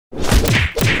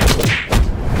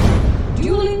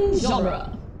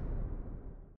genre.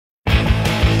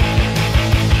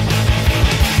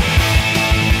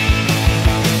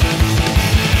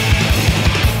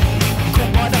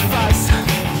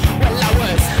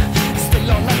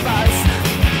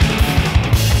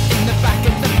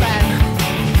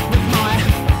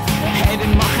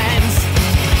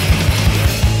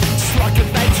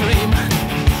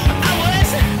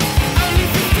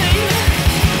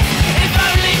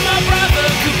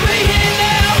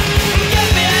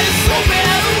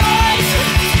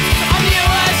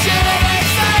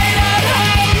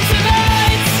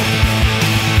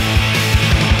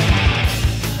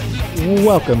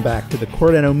 Welcome back to the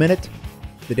Cordano Minute,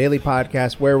 the daily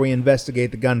podcast where we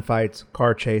investigate the gunfights,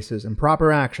 car chases, and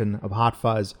proper action of Hot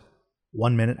Fuzz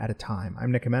 1 minute at a time.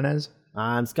 I'm Nick Jimenez.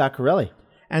 I'm Scott Corelli.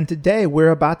 And today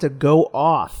we're about to go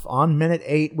off on minute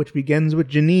 8, which begins with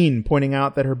Janine pointing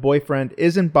out that her boyfriend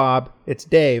isn't Bob, it's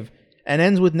Dave, and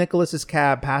ends with Nicholas's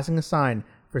cab passing a sign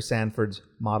for Sanford's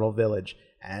Model Village.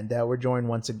 And we're joined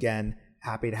once again,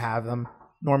 happy to have them,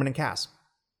 Norman and Cass.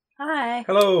 Hi.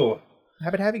 Hello.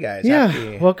 Happy to have you guys.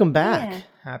 Yeah, welcome back. Yeah.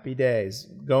 Happy days.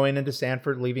 Going into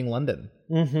Sanford, leaving London.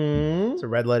 Mm-hmm. It's a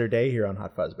red letter day here on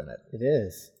Hot Fuzz Minute. It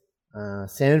is.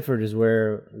 Sanford is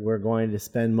where we're going to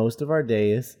spend most of our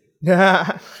days.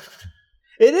 It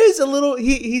is a little...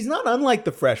 He's not unlike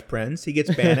the Fresh Prince. He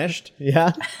gets banished.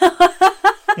 Yeah.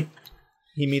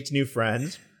 He meets new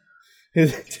friends.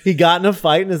 He got in a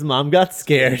fight and his mom got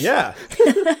scared. Yeah.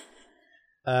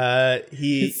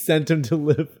 He sent him to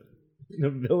live in a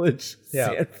village,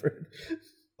 Sanford.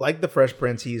 Like the Fresh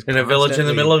Prince, he's in a village in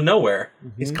the middle of nowhere.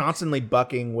 He's constantly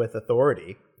bucking with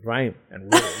authority. Right. And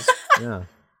rules. Yeah.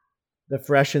 The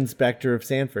Fresh Inspector of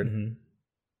Sanford. Mm-hmm.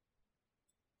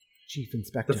 Chief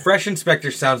Inspector. The Fresh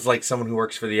Inspector sounds like someone who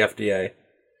works for the FDA.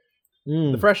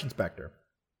 The Fresh Inspector.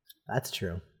 That's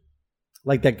true.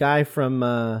 Like that guy from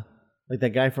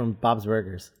Bob's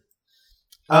Burgers.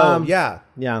 Yeah.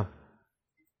 Yeah.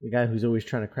 The guy who's always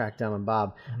trying to crack down on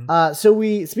Bob.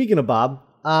 Mm-hmm. Speaking of Bob,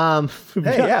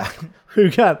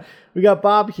 we got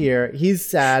Bob here. He's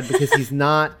sad because he's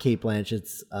not Cate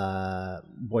Blanchett's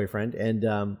boyfriend.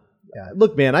 And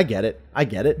look, man, I get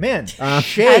it. Man,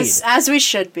 shade. As we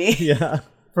should be. Yeah.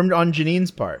 On Janine's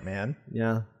part, man.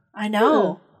 Yeah. I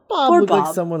know. Bob Poor looked Bob.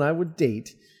 like someone I would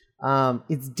date.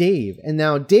 It's Dave. And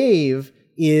now Dave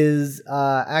is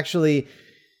actually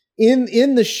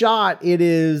in the shot. It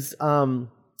is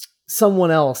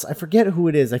someone else. I forget who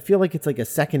it is. I feel like it's like a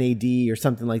second AD or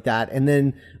something like that. And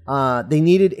then they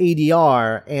needed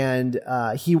ADR and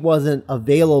he wasn't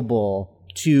available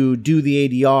to do the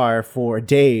ADR for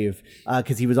Dave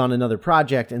because he was on another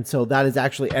project. And so that is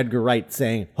actually Edgar Wright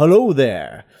saying, "Hello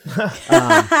there."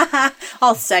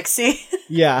 All sexy.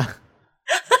 Yeah.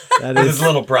 That is his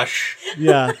little brush.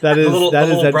 Yeah, that is a little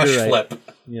Edgar brush Wright. flip.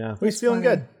 Yeah. He's feeling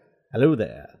good. Hello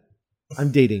there.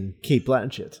 I'm dating Cate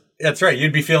Blanchett. That's right.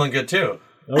 You'd be feeling good too.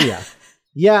 Oh yeah.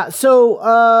 Yeah, so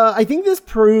I think this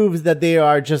proves that they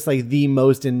are just like the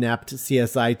most inept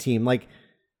CSI team. Like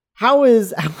how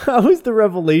is the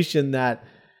revelation that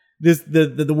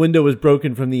the window was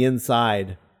broken from the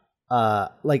inside?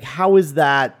 Like how is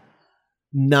that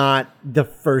not the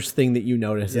first thing that you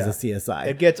notice as a CSI?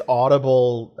 It gets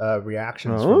audible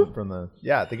reactions from the...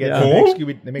 Yeah, they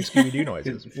make Scooby-Doo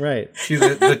noises. Right. See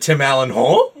the Tim Allen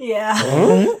hole?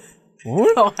 Yeah.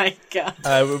 What? Oh my god.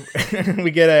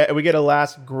 We get a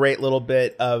last great little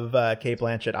bit of Cate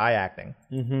Blanchett eye acting.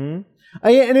 Mm-hmm.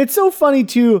 And it's so funny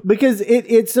too because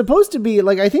it's supposed to be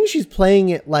like I think she's playing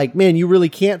it like, man, you really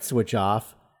can't switch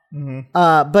off. Mm-hmm.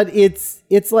 But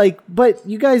it's like, but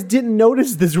you guys didn't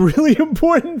notice this really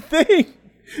important thing,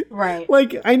 right?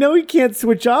 Like I know he can't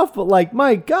switch off, but like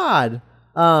my God,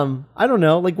 I don't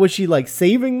know. Like was she like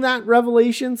saving that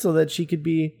revelation so that she could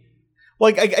be?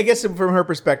 Well, I guess from her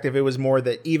perspective, it was more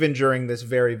that even during this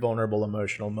very vulnerable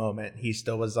emotional moment, he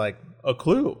still was like a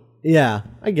clue. Yeah,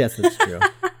 I guess that's true.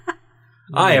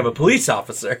 I am a police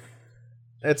officer.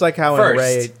 It's like how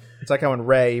in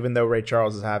Ray, even though Ray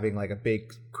Charles is having like a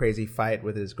big crazy fight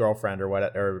with his girlfriend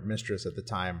or mistress at the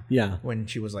time. Yeah. When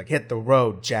she was like, "Hit the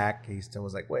road, Jack," he still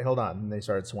was like, "Wait, hold on." And they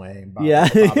started swaying.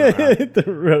 Hit the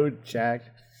road, Jack.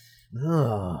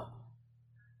 Oh.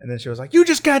 And then she was like, "You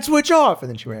just can't switch off," and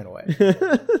then she ran away.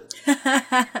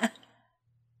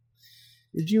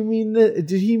 Did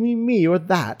he mean me or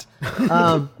that?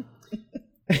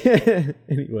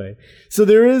 Anyway, so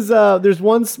there's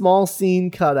one small scene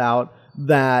cut out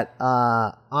that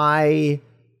I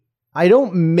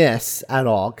don't miss at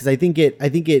all because I think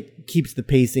it keeps the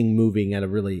pacing moving at a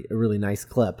really nice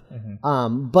clip.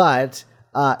 Mm-hmm. But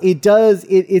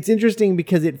It's interesting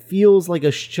because it feels like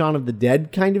a Shaun of the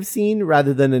Dead kind of scene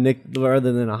rather than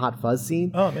a Hot Fuzz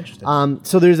scene. Oh, I'm interested.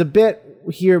 So there's a bit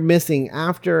here missing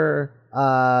after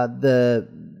the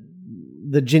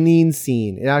Janine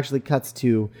scene. It actually cuts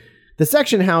to the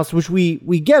section house, which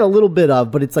we get a little bit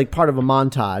of, but it's like part of a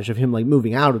montage of him like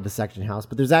moving out of the section house.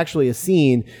 But there's actually a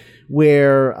scene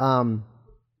where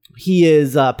he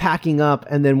is packing up,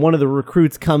 and then one of the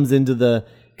recruits comes in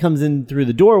through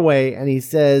the doorway, and he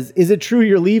says, "Is it true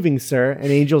you're leaving, sir?"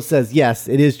 And Angel says, "Yes,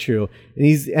 it is true."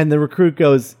 And the recruit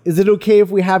goes, "Is it okay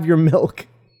if we have your milk?"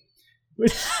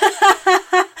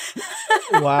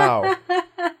 Wow.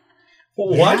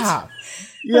 What?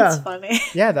 That's funny.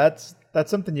 Yeah, that's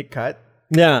something you cut.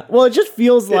 Yeah. Well, it just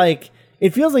feels like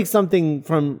something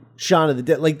from Shaun of the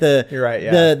Dead. Like You're right.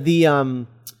 Yeah. The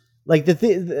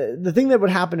thing that would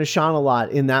happen to Shaun a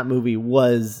lot in that movie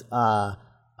was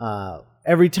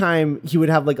every time he would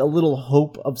have like a little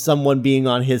hope of someone being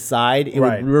on his side, it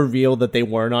would reveal that they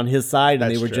weren't on his side,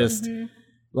 and they were just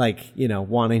like,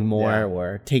 wanting more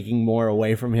or taking more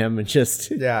away from him, and just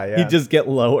he'd just get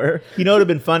lower. You know what would have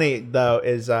been funny though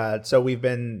is so we've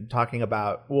been talking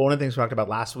about, one of the things we talked about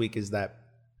last week is that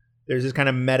there's this kind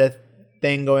of meta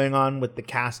thing going on with the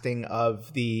casting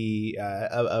of the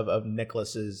of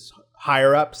Nicholas's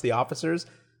higher ups, the officers.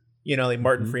 Like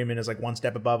Martin Freeman is like one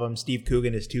step above him, Steve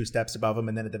Coogan is 2 steps above him,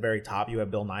 and then at the very top you have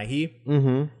Bill Nighy.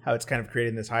 Mm-hmm. How it's kind of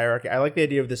creating this hierarchy. I like the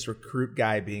idea of this recruit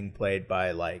guy being played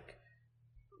by like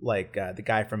the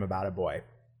guy from About a Boy.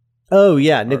 Oh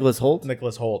yeah, Nicholas Hoult.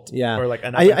 Nicholas Hoult. Yeah, or like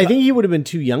I think he would have been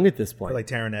too young at this point. Or like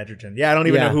Taron Egerton. Yeah, I don't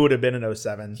even know who would have been in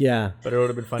 07. Yeah, but it would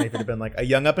have been funny if it had been like a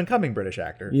young up and coming British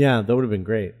actor. Yeah, that would have been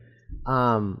great.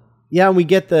 Yeah, and we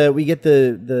get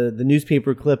the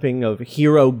newspaper clipping of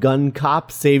hero gun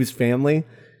cop saves family,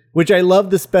 which I love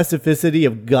the specificity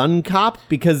of gun cop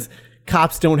because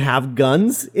cops don't have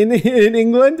guns in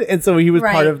England, and so he was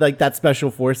part of like that special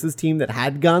forces team that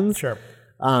had guns. Sure.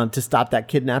 To stop that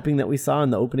kidnapping that we saw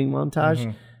in the opening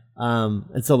montage.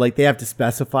 And so like they have to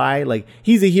specify like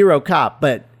he's a hero cop,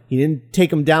 but he didn't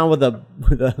take him down with a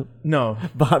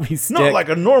bobby stick. Not like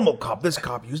a normal cop. This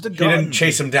cop used a gun. He didn't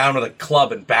chase him down with a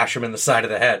club and bash him in the side of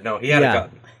the head. No, he had a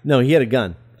gun. No, he had a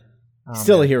gun.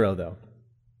 Still a hero though.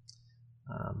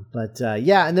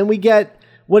 And then we get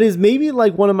what is maybe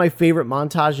like one of my favorite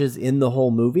montages in the whole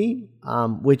movie,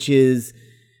 which is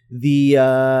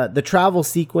the travel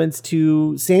sequence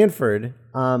to Sanford,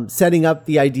 setting up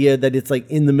the idea that it's like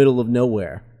in the middle of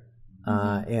nowhere,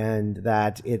 and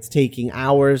that it's taking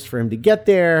hours for him to get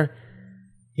there.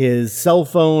 His cell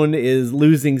phone is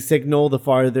losing signal the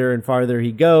farther and farther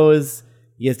he goes.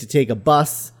 He has to take a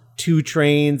bus, 2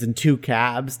 trains, and 2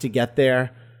 cabs to get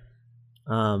there.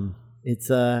 It's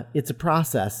a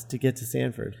process to get to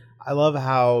Sanford. I love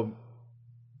how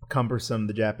cumbersome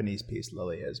the Japanese piece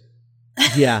Lily is.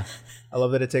 Yeah. I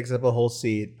love that it takes up a whole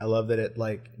seat. I love that it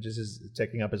like just is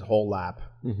taking up his whole lap.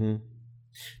 Mm-hmm.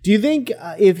 Do you think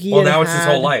if he it's his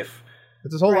whole life.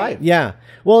 It's his whole life. Yeah.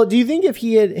 Well, do you think if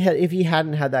he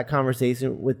hadn't had that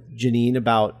conversation with Janine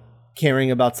about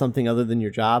caring about something other than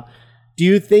your job, do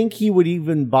you think he would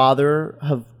even would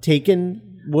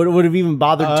have even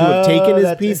bothered to have taken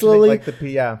his piece, Lily? Like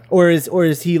or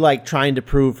is he like trying to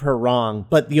prove her wrong,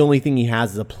 but the only thing he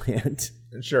has is a plant?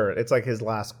 Sure. It's like his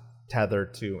last tether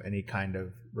to any kind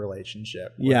of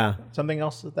relationship. Yeah. Something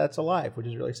else that's alive, which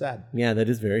is really sad. Yeah, that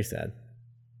is very sad.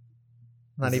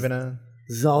 Not even a...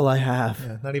 This is all I have.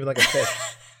 Yeah, not even like a fish.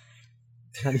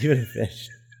 Not even a fish.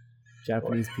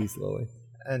 Japanese piece, Lily.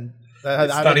 And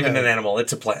it's not even an animal.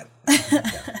 It's a plant.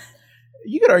 Yeah.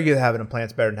 You could argue that having a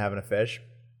plant's better than having a fish.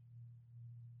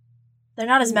 They're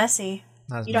not as messy.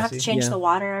 Not as you don't messy. have to change the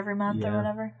water every month or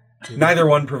whatever. Neither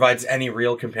one provides any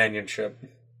real companionship.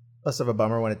 Less of a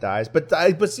bummer when it dies, but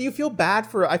see, you feel bad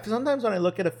for. Sometimes when I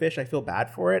look at a fish, I feel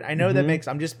bad for it. I know that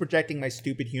I'm just projecting my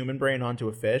stupid human brain onto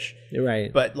a fish. You're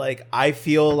right. But like, I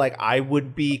feel like I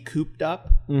would be cooped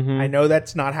up. I know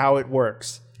that's not how it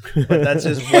works, but that's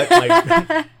just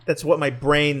what my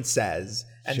brain says.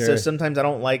 And so sometimes I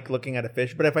don't like looking at a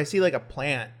fish. But if I see like a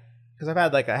plant, because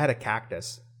I had a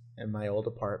cactus in my old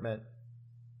apartment,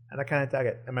 and I kind of dug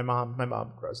it. And my mom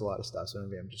grows a lot of stuff, so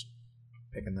maybe I'm just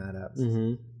picking that up.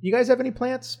 You guys have any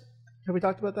plants? Have we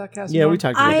talked about that, Cassie? Yeah, we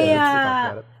talked about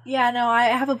that. Yeah, no, I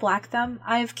have a black thumb.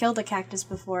 I've killed a cactus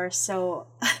before, so...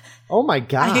 Oh my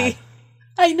god.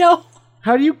 I know.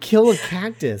 How do you kill a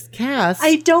cactus? Cass?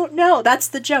 I don't know. That's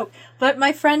the joke. But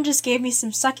my friend just gave me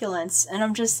some succulents, and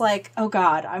I'm just like, oh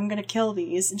god, I'm gonna kill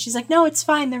these. And she's like, no, it's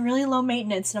fine. They're really low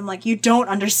maintenance. And I'm like, you don't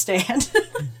understand.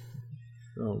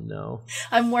 Oh no.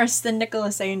 I'm worse than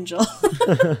Nicholas Angel.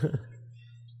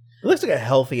 It looks like a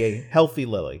healthy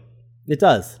Lily. It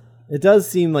does. It does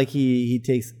seem like he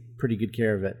takes pretty good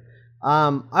care of it.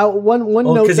 One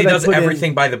note because he that I does put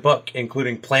everything by the book,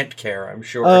 including plant care. I'm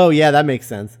sure. Oh yeah, that makes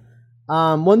sense.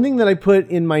 One thing that I put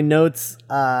in my notes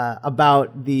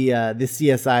about the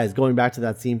CSIs, going back to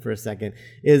that scene for a second,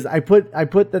 is I put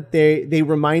that they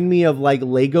remind me of like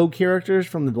Lego characters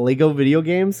from the Lego video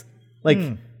games, like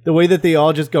the way that they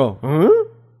all just go, huh?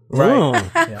 Right.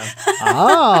 Oh.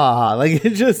 Yeah. Like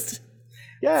it just.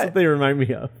 Yeah, That's what they remind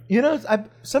me of. You know,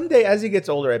 someday as he gets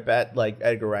older, I bet like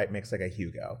Edgar Wright makes like a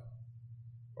Hugo,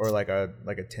 or like a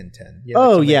Tintin.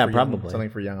 Probably something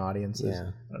for young audiences. Yeah.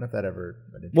 I don't know if that ever.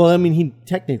 Well, I mean, he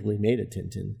technically made a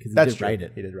Tintin because he did write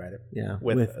it. He did write it. Yeah,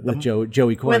 with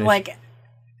Joey Cornish. With like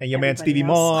and your man Stevie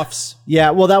else. Moffs. Yeah,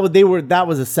 well, that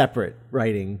was a separate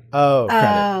writing.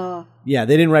 Credit. Yeah,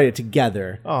 they didn't write it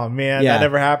together. Oh man, Yeah. that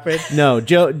never happened. No,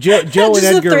 Joe and Just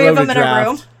Edgar the three wrote of a them in a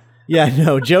room. draft. Yeah,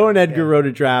 no, Joe and Edgar wrote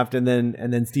a draft, and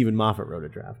then Stephen Moffat wrote a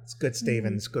draft. It's good,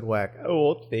 Steven. It's good work.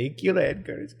 Oh, thank you,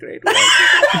 Edgar. It's great work.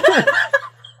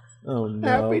 Oh no!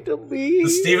 Happy to be The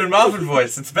Stephen Moffat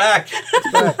voice. It's back.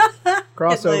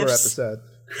 crossover lives.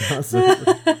 episode.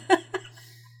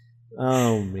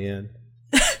 Oh man.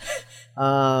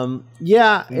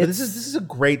 Yeah, This is a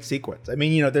great sequence. I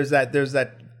mean, you know, there's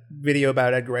that video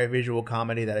about Edgar Wright visual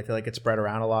comedy that I feel like it's spread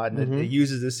around a lot, and it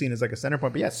uses this scene as like a center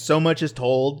point. But yeah, so much is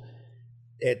told.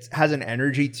 It has an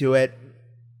energy to it,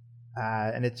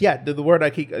 and it's the word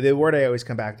I always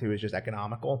come back to is just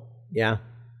economical. Yeah.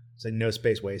 It's like no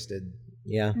space wasted.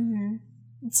 Yeah. Mm-hmm.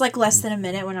 It's like less than a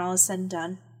minute when all is said and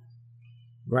done.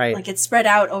 Right. Like it's spread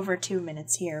out over 2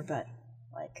 minutes here, but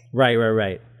like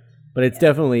Right. But it's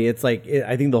definitely, it's like,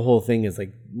 I think the whole thing is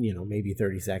like, you know, maybe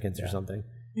 30 seconds or something.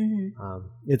 Mm-hmm.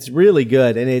 It's really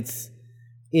good. And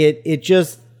it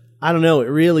just, I don't know, it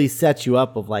really sets you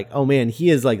up of like, oh man, he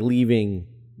is like leaving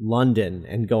London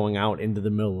and going out into the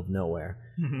middle of nowhere.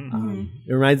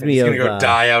 It reminds me He's of... going to go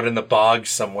die out in the bog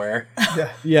somewhere.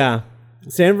 Yeah.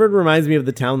 Sanford reminds me of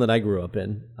the town that I grew up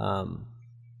in,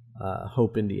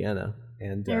 Hope, Indiana.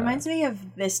 And it reminds me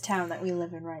of this town that we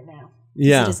live in right now.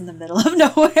 Yeah. It is in the middle of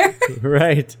nowhere.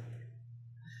 Right.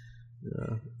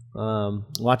 Yeah.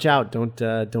 Watch out!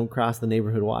 Don't cross the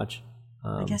neighborhood watch.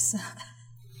 I guess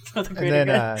for the And greater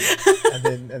then,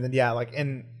 good. and then, yeah, like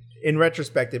in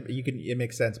retrospect, it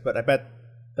makes sense. But I bet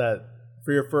that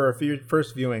for your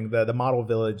first viewing, the model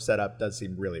village setup does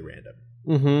seem really random.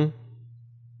 Mm-hmm.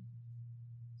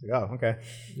 Like, oh, okay.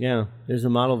 Yeah. There's a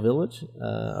model village.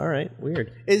 All right.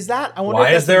 Weird. Is that? I wonder.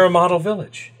 Why is there a model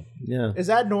village? Yeah. Is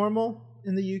that normal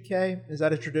in the UK? Is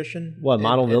that a tradition? What,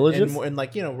 model villages? In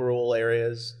like, you know, rural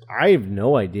areas. I have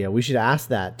no idea. We should ask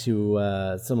that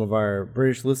to some of our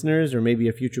British listeners, or maybe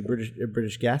a future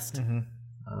British guest.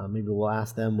 Maybe we'll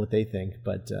ask them what they think.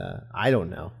 But I don't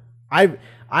know. I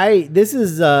think this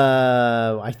is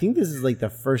like the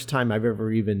first time I've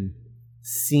ever even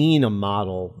seen a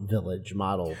model village,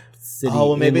 model city. Oh,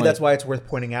 well, maybe that's why it's worth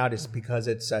pointing out, is because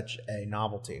it's such a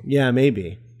novelty. Yeah,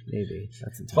 maybe.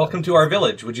 That's Welcome to our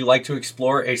village. Would you like to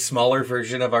explore a smaller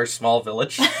version of our small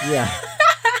village? Yeah.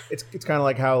 It's kind of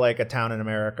like how like a town in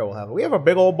America will have. We have a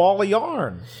big old ball of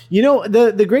yarn. You know,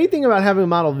 the great thing about having a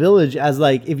model village, as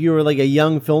like if you were like a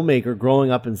young filmmaker growing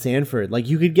up in Sanford, like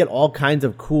you could get all kinds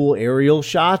of cool aerial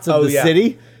shots of the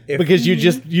city. Because you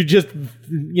just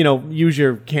you know, use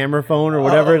your camera phone or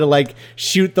whatever to like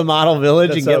shoot the model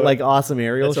village and get like awesome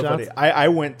aerial shots. Funny. I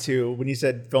went to, when you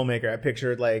said filmmaker, I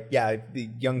pictured like, the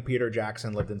young Peter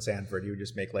Jackson lived in Sanford. He would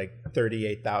just make like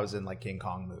 38,000 like King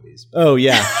Kong movies. Oh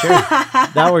yeah, sure.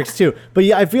 That works too. But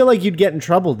yeah, I feel like you'd get in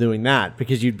trouble doing that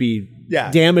because you'd be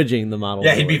damaging the model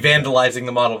Yeah, village. he'd be vandalizing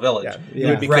the model village. He Yeah.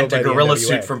 would be Rent killed a by the gorilla NWA.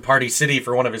 suit from Party City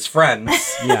for one of his friends.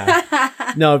 Yeah.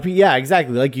 No, yeah,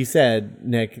 exactly. Like you said,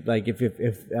 Nick, like if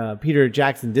Peter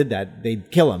Jackson did that, they'd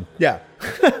kill him. Yeah.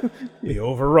 The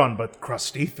overrun but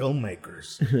crusty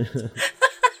filmmakers.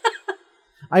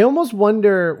 I almost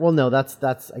wonder, well, no, that's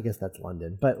I guess that's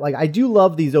London. But like I do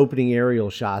love these opening aerial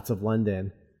shots of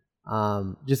London.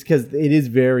 Just because it is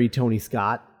very Tony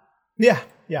Scott. Yeah.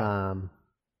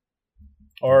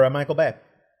 Or Michael Bay. A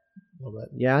little bit.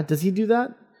 Yeah, does he do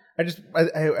that? I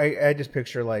just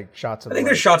picture like shots of I think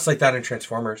like, there's shots like that in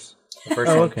Transformers. The first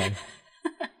one. Okay.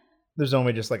 there's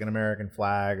only just like an American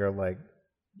flag or like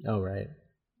Oh, right.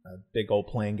 a big old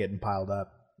plane getting piled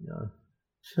up.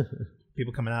 Yeah.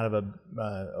 People coming out of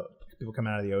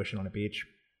the ocean on a beach.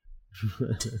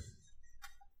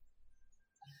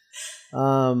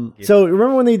 So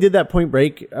remember when they did that Point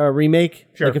Break remake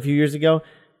Sure. like a few years ago?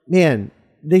 Man,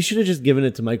 they should have just given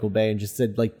it to Michael Bay and just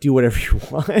said like, do whatever you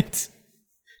want.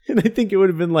 And I think it would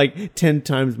have been like 10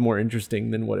 times more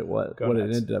interesting than what it was, Go what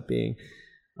nuts. it ended up being.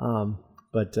 Anyway.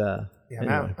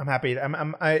 I'm happy.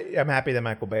 I'm happy that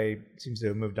Michael Bay seems to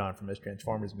have moved on from his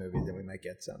Transformers movies, and we might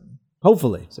get some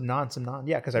Hopefully. non.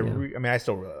 Yeah, because I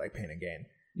still really like Pain and Gain.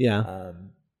 Yeah.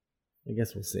 I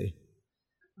guess we'll see.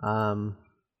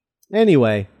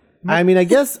 Anyway, I mean, I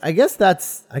guess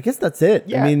that's it.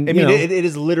 Yeah, I mean, it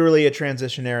is literally a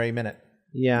transitionary minute.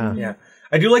 Yeah. Yeah.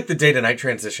 I do like the day to night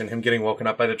transition, him getting woken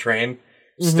up by the train,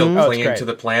 still Oh, it's clinging great. to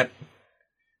the plant.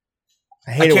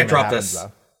 I hate it when can't that drop happens, this.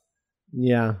 though,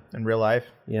 Yeah. in real life.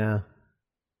 Yeah.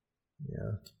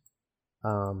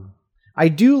 I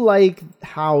do like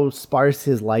how sparse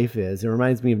his life is. It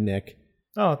reminds me of Nick.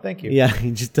 Oh, thank you. Yeah,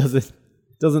 he just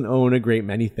doesn't own a great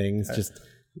many things. Just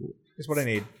That's what I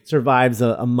need. survives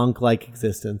a monk-like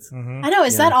existence. I know.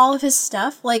 Is that all of his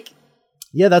stuff? Like,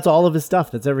 Yeah, that's all of his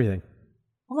stuff. That's everything.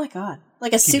 oh my god!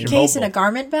 Like a you suitcase and a mobile.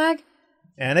 garment bag.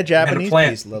 And a Japanese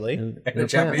plant. piece, Lily. And a a plant.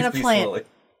 Japanese And a piece plant. of lily.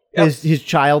 Yep. His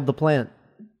child, the plant.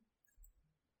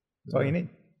 That's all you need.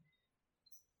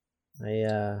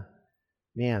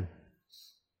 Man.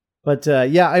 But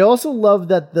I also love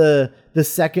that the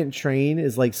second train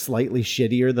is like slightly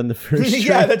shittier than the first train.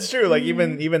 Yeah, that's true. Like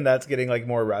even that's getting like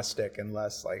more rustic and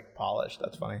less like polished.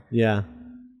 That's funny. Yeah.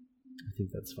 I think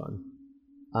that's fun.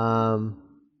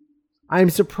 I'm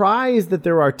surprised that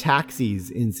there are taxis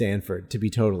in Sanford, to be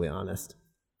totally honest.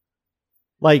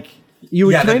 Like, you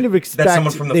would Yeah, kind that- of that expect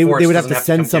someone from the they force would have doesn't to have to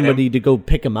send come get somebody to go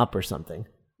pick him up or something.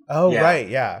 Oh, Yeah. right.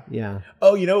 Yeah. Yeah.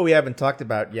 Oh, you know what we haven't talked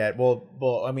about yet?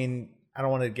 Well, I mean, I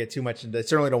don't want to get too much into. I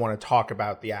certainly don't want to talk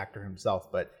about the actor himself,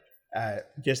 but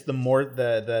just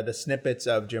the snippets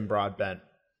of Jim Broadbent.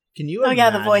 Can you? Oh yeah,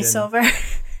 the imagine-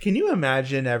 voiceover. Can you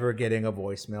imagine ever getting a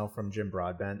voicemail from Jim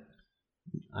Broadbent?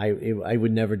 I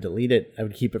would never delete it. I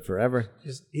would keep it forever.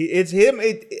 It's him.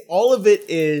 All of it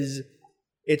is.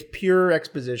 It's pure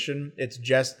exposition. It's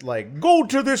just like, go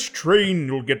to this train,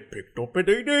 you'll get picked up at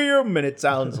 8 a.m. And it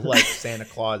sounds like Santa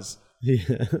Claus Yeah.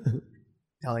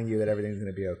 telling you that everything's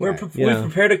going to be okay. We've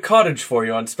prepared a cottage for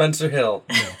you on Spencer Hill.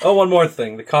 Oh, one more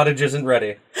thing. The cottage isn't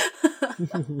ready.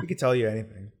 We could tell you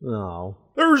anything. Oh.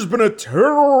 There's been a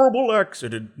terrible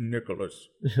accident, Nicholas.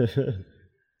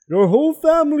 Your whole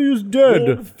family is dead.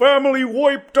 Whole family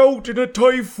wiped out in a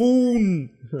typhoon.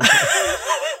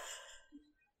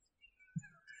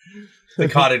 The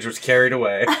cottage was carried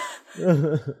away.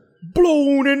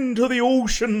 Blown into the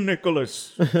ocean,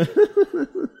 Nicholas.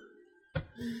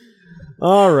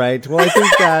 All right. Well, I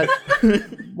think that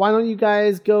why don't you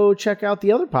guys go check out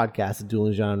the other podcast at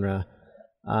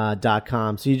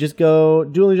duelinggenre.com. So you just go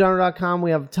duelinggenre.com.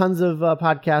 We have tons of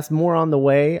podcasts, more on the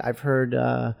way. I've heard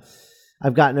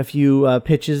I've gotten a few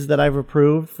pitches that I've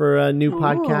approved for a new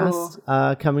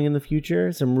podcast coming in the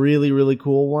future. Some really, really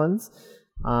cool ones.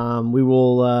 We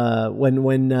will when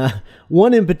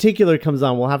one in particular comes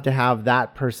on, we'll have to have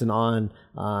that person on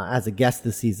as a guest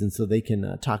this season so they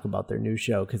can talk about their new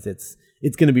show, because it's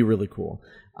going to be really cool.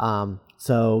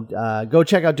 So go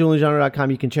check out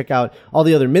duelinggenre.com. You can check out all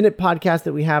the other Minute podcasts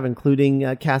that we have,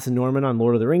 including Cass and Norman on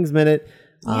Lord of the Rings Minute,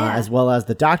 as well as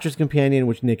the Doctor's Companion,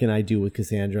 which Nick and I do with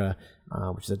Cassandra,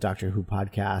 which is a Doctor Who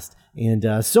podcast,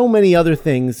 and so many other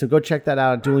things. So go check that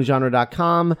out at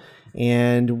duelinggenre.com.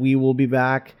 And we will be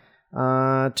back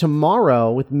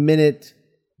tomorrow with Minute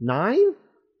 9?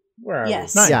 Where are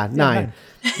Yes. we? 9. Yeah, 9.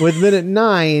 With Minute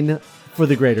 9 for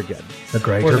the greater good. The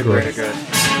greater For the greater good.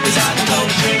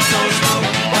 Don't drink, don't smoke.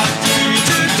 What do you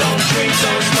do? Don't drink,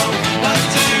 don't smoke. What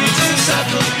do you do?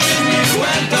 Subtle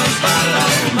innuendos follow.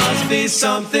 Must be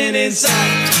something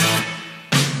inside.